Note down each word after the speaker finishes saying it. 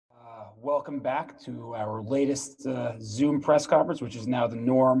Welcome back to our latest Zoom press conference, which is now the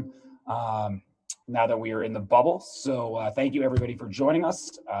norm now that we are in the bubble. So thank you, everybody, for joining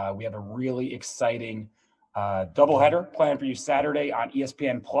us. We have a really exciting doubleheader planned for you Saturday on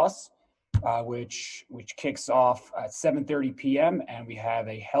ESPN Plus, which kicks off at 7:30 p.m. And we have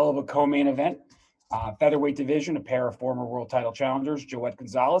a hell of a co-main event. Featherweight division, a pair of former world title challengers, Joet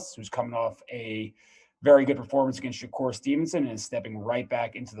Gonzalez, who's coming off a very good performance against Shakur Stevenson and is stepping right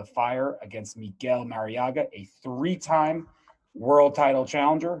back into the fire against Mikael Marriaga, a three-time world title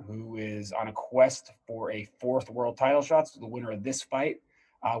challenger who is on a quest for a fourth world title shot. So the winner of this fight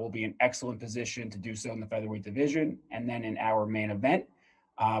will be in excellent position to do so in the featherweight division. And then in our main event,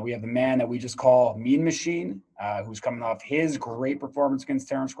 we have the man that we just call Mean Machine, who's coming off his great performance against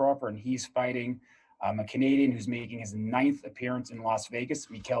Terrence Crawford, and he's fighting a Canadian who's making his 9th appearance in Las Vegas,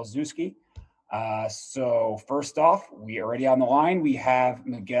 Mikael Zewski. So first off, we are already on the line. We have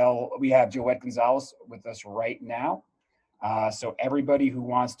Joet Gonzalez with us right now. So everybody who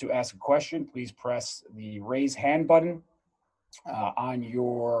wants to ask a question, please press the raise hand button on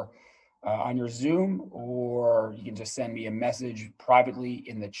your Zoom, or you can just send me a message privately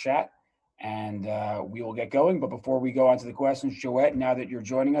in the chat, and we will get going. But before we go on to the questions, Joet, now that you're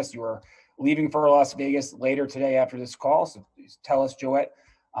joining us, you are leaving for Las Vegas later today after this call. So please tell us, Joet,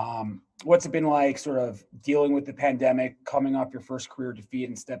 what's it been like sort of dealing with the pandemic, coming off your first career defeat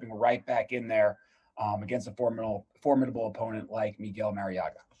and stepping right back in there against a formidable opponent like Mikael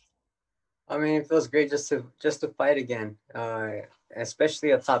Marriaga? I mean, it feels great just to fight again,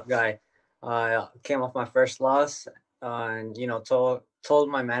 especially a top guy. Came off my first loss, and told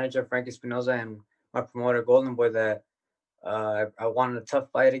my manager Frankie Espinoza and my promoter Golden Boy that I wanted a tough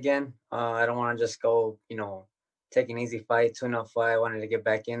fight again. I don't want to just go, take an easy fight, 2-0 fight. I wanted to get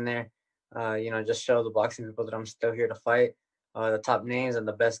back in there, just show the boxing people that I'm still here to fight, the top names and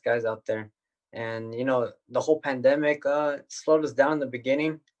the best guys out there. And, the whole pandemic slowed us down in the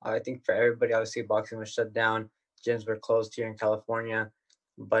beginning. I think for everybody, obviously, boxing was shut down. Gyms were closed here in California.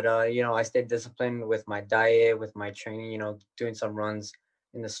 But, I stayed disciplined with my diet, with my training, doing some runs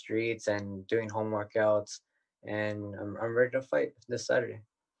in the streets and doing home workouts. And I'm ready to fight this Saturday.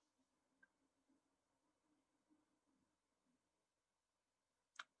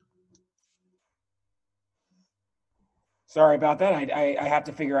 Sorry about that. I have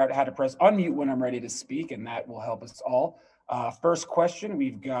to figure out how to press unmute when I'm ready to speak, and that will help us all. First question,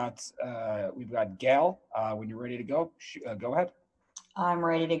 we've got Gail. When you're ready to go, go ahead. I'm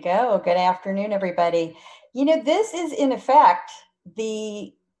ready to go. Good afternoon, everybody. This is in effect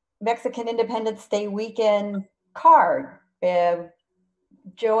the Mexican Independence Day weekend card.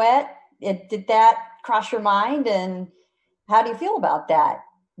 Joet, did that cross your mind, and how do you feel about that?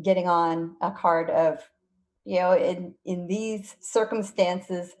 Getting on a card of in these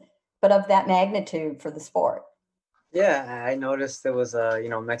circumstances, but of that magnitude for the sport. Yeah, I noticed it was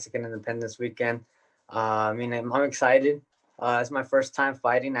Mexican Independence weekend. I'm excited. It's my first time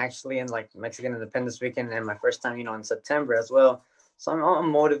fighting actually in Mexican Independence weekend, and my first time in September as well. So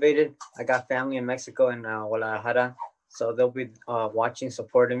I'm motivated. I got family in Mexico and Guadalajara, so they'll be watching,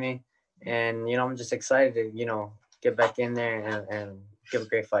 supporting me, and I'm just excited to get back in there and give a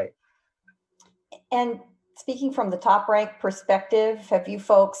great fight. And speaking from the Top Rank perspective, have you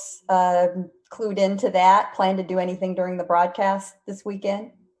folks clued into that? Plan to do anything during the broadcast this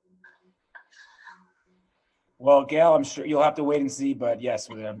weekend? Well, Gail, I'm sure you'll have to wait and see, but yes,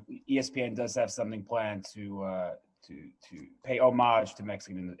 ESPN does have something planned to pay homage to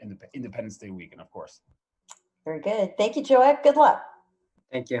Mexican Independence Day weekend, of course. Very good. Thank you, Joet. Good luck.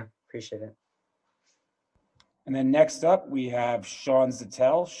 Thank you. Appreciate it. And then next up, we have Sean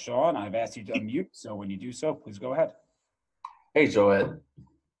Zattel. Sean, I've asked you to unmute, so when you do so, please go ahead. Hey, Joet.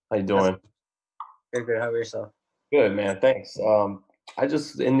 How you doing? Good. How about yourself? Good, man. Thanks.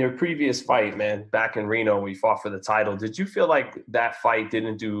 In your previous fight, man, back in Reno, we fought for the title. Did you feel like that fight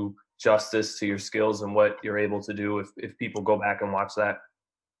didn't do justice to your skills and what you're able to do if people go back and watch that?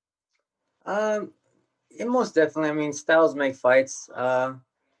 It most definitely. Styles make fights. I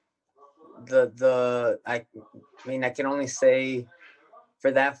can only say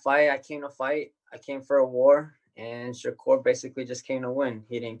for that fight, I came to fight. I came for a war, and Shakur basically just came to win.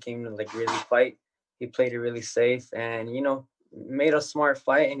 He didn't came to really fight. He played it really safe and, made a smart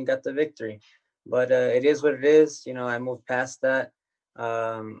fight and got the victory. But it is what it is. I moved past that.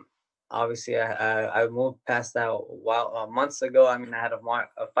 Obviously, I moved past that months ago. I had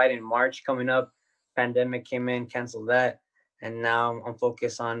a fight in March coming up. Pandemic came in, canceled that. And now I'm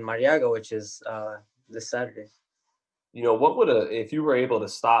focused on Marriaga, which is this Saturday. If you were able to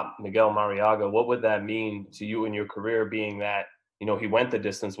stop Miguel Marriaga, what would that mean to you in your career, being that, he went the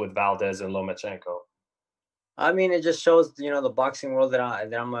distance with Valdez and Lomachenko? I mean, it just shows, the boxing world that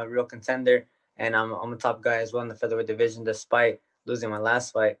I'm a real contender, and I'm a top guy as well in the featherweight division, despite losing my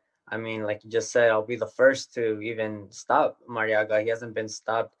last fight. I mean, like you just said, I'll be the first to even stop Marriaga. He hasn't been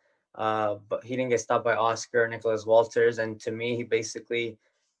stopped, but he didn't get stopped by Oscar, Nicholas Walters, and to me, he basically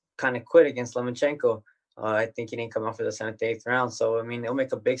kind of quit against Lomachenko. I think he didn't come out for the 7th, 8th round. So, I mean, it'll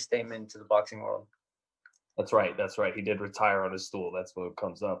make a big statement to the boxing world. That's right. That's right. He did retire on his stool. That's what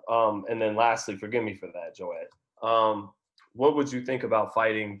comes up. And then lastly, forgive me for that, Joet. What would you think about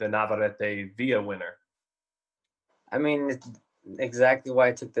fighting the Navarrete Villa winner? I mean, it's exactly why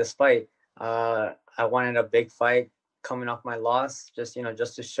I took this fight. I wanted a big fight coming off my loss, just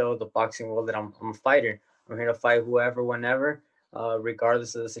to show the boxing world that I'm a fighter. I'm here to fight whoever, whenever,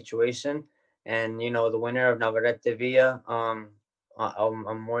 regardless of the situation. And the winner of Navarrete Villa, I'm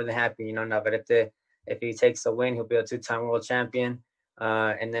more than happy. Navarrete, if he takes the win, he'll be a 2-time world champion.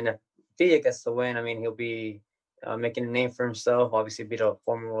 And then if Villa gets the win, I mean, he'll be making a name for himself. Obviously, beat a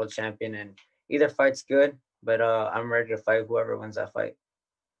former world champion, and either fight's good. But I'm ready to fight whoever wins that fight.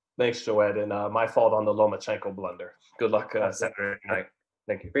 Thanks, Joet. And my fault on the Lomachenko blunder. Good luck Saturday night.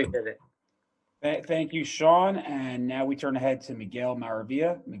 Thank you. Appreciate it. Thank you, Sean. And now we turn ahead to Miguel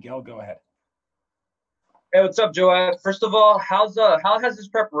Maravilla. Miguel, go ahead. Hey, what's up, Joet? First of all, how has this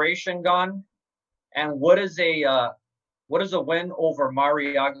preparation gone? And what does a win over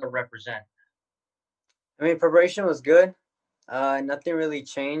Marriaga represent? I mean, preparation was good. Nothing really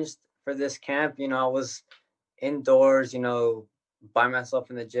changed for this camp. I was indoors, by myself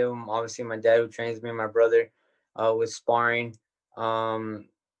in the gym. Obviously, my dad who trains me and my brother was sparring. Only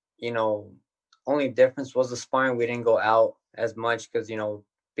difference was the sparring. We didn't go out as much because,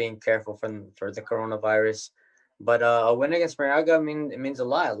 being careful for the coronavirus. But a win against Marriaga, I mean, it means a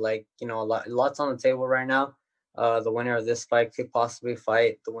lot. Like, lots on the table right now. The winner of this fight could possibly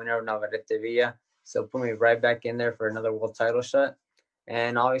fight the winner of Navarrete Villa. So put me right back in there for another world title shot.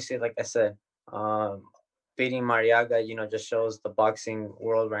 And obviously, like I said, beating Marriaga, just shows the boxing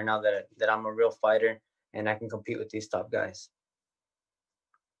world right now that I'm a real fighter and I can compete with these top guys.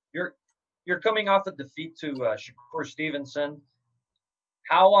 You're coming off a defeat to Shakur Stevenson.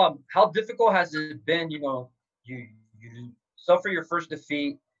 How difficult has it been? You suffer your first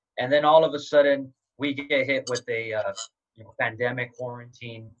defeat, and then all of a sudden we get hit with a pandemic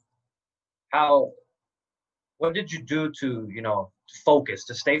quarantine. What did you do to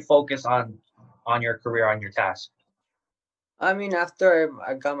stay focused on your career, on your task? I mean, after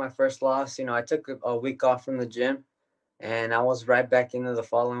I got my first loss, I took a week off from the gym, and I was right back into the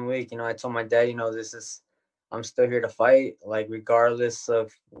following week. I told my dad, I'm still here to fight. Like, regardless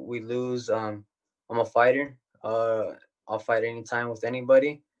of we lose, I'm a fighter. I'll fight anytime with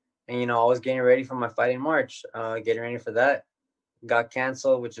anybody. And, I was getting ready for my fight in March, getting ready for that. Got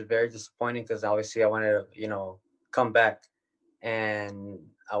canceled, which is very disappointing because obviously I wanted to, come back. And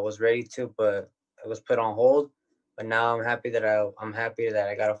I was ready to, but it was put on hold. But now I'm happy that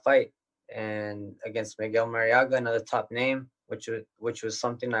I got a fight and against Miguel Marriaga, another top name, which was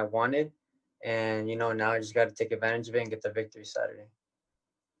something I wanted. And now I just got to take advantage of it and get the victory Saturday.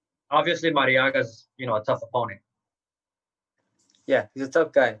 Obviously, Marriaga's a tough opponent. Yeah, he's a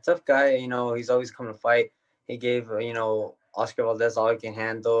tough guy. Tough guy. He's always come to fight. He gave Oscar Valdez all he can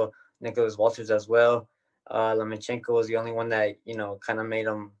handle. Nicholas Walters as well. Lomachenko was the only one that kind of made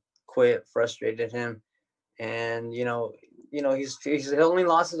him quit, frustrated him, and his only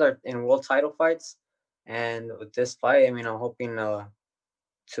losses are in world title fights. And with this fight, I mean, I'm hoping to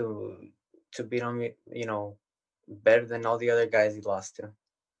beat him, better than all the other guys he lost to.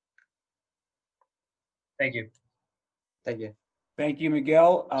 Thank you. Thank you. Thank you,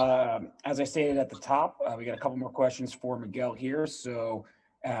 Miguel. As I stated at the top, we got a couple more questions for Miguel here. So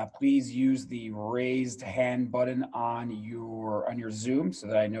please use the raised hand button on your Zoom so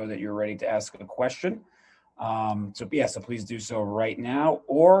that I know that you're ready to ask a question. So please do so right now.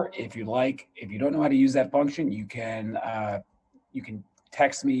 Or if you don't know how to use that function, you can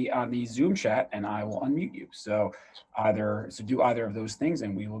text me on the Zoom chat and I will unmute you. So do either of those things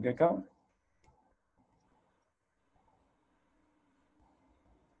and we will get going.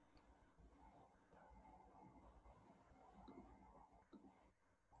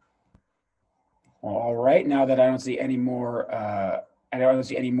 All right. Now that I don't see any more,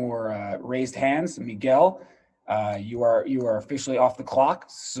 raised hands, Miguel, you are officially off the clock.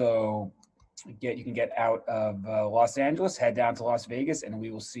 So you can get out of Los Angeles, head down to Las Vegas, and we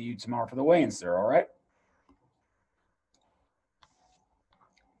will see you tomorrow for the weigh-in, sir. All right.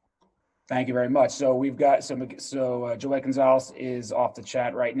 Thank you very much. So we've got Joet Gonzalez is off the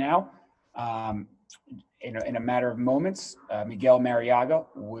chat right now. in a matter of moments, Miguel Marriaga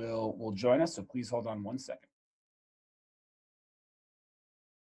will join us. So please hold on one second.